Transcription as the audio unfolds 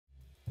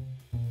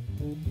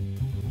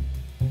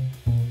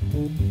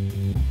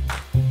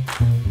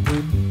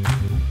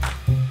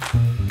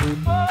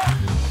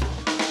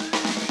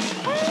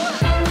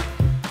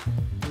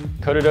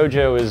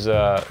CoderDojo is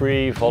a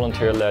free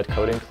volunteer-led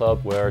coding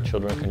club where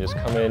children can just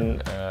come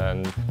in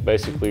and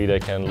basically they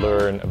can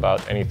learn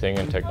about anything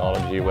in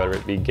technology, whether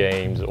it be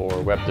games or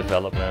web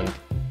development.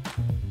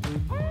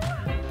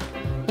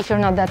 If you're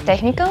not that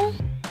technical,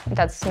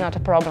 that's not a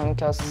problem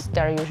because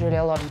there are usually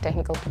a lot of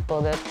technical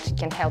people that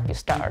can help you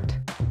start.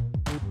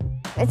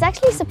 It's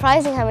actually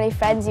surprising how many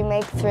friends you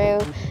make through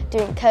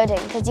doing coding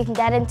because you can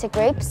get into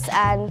groups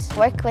and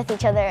work with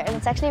each other, and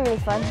it's actually really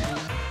fun.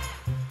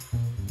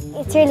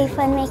 It's really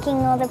fun making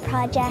all the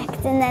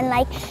projects, and then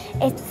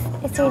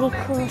it's really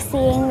cool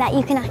seeing that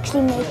you can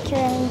actually make your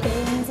own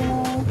games and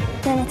all,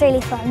 and it's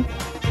really fun.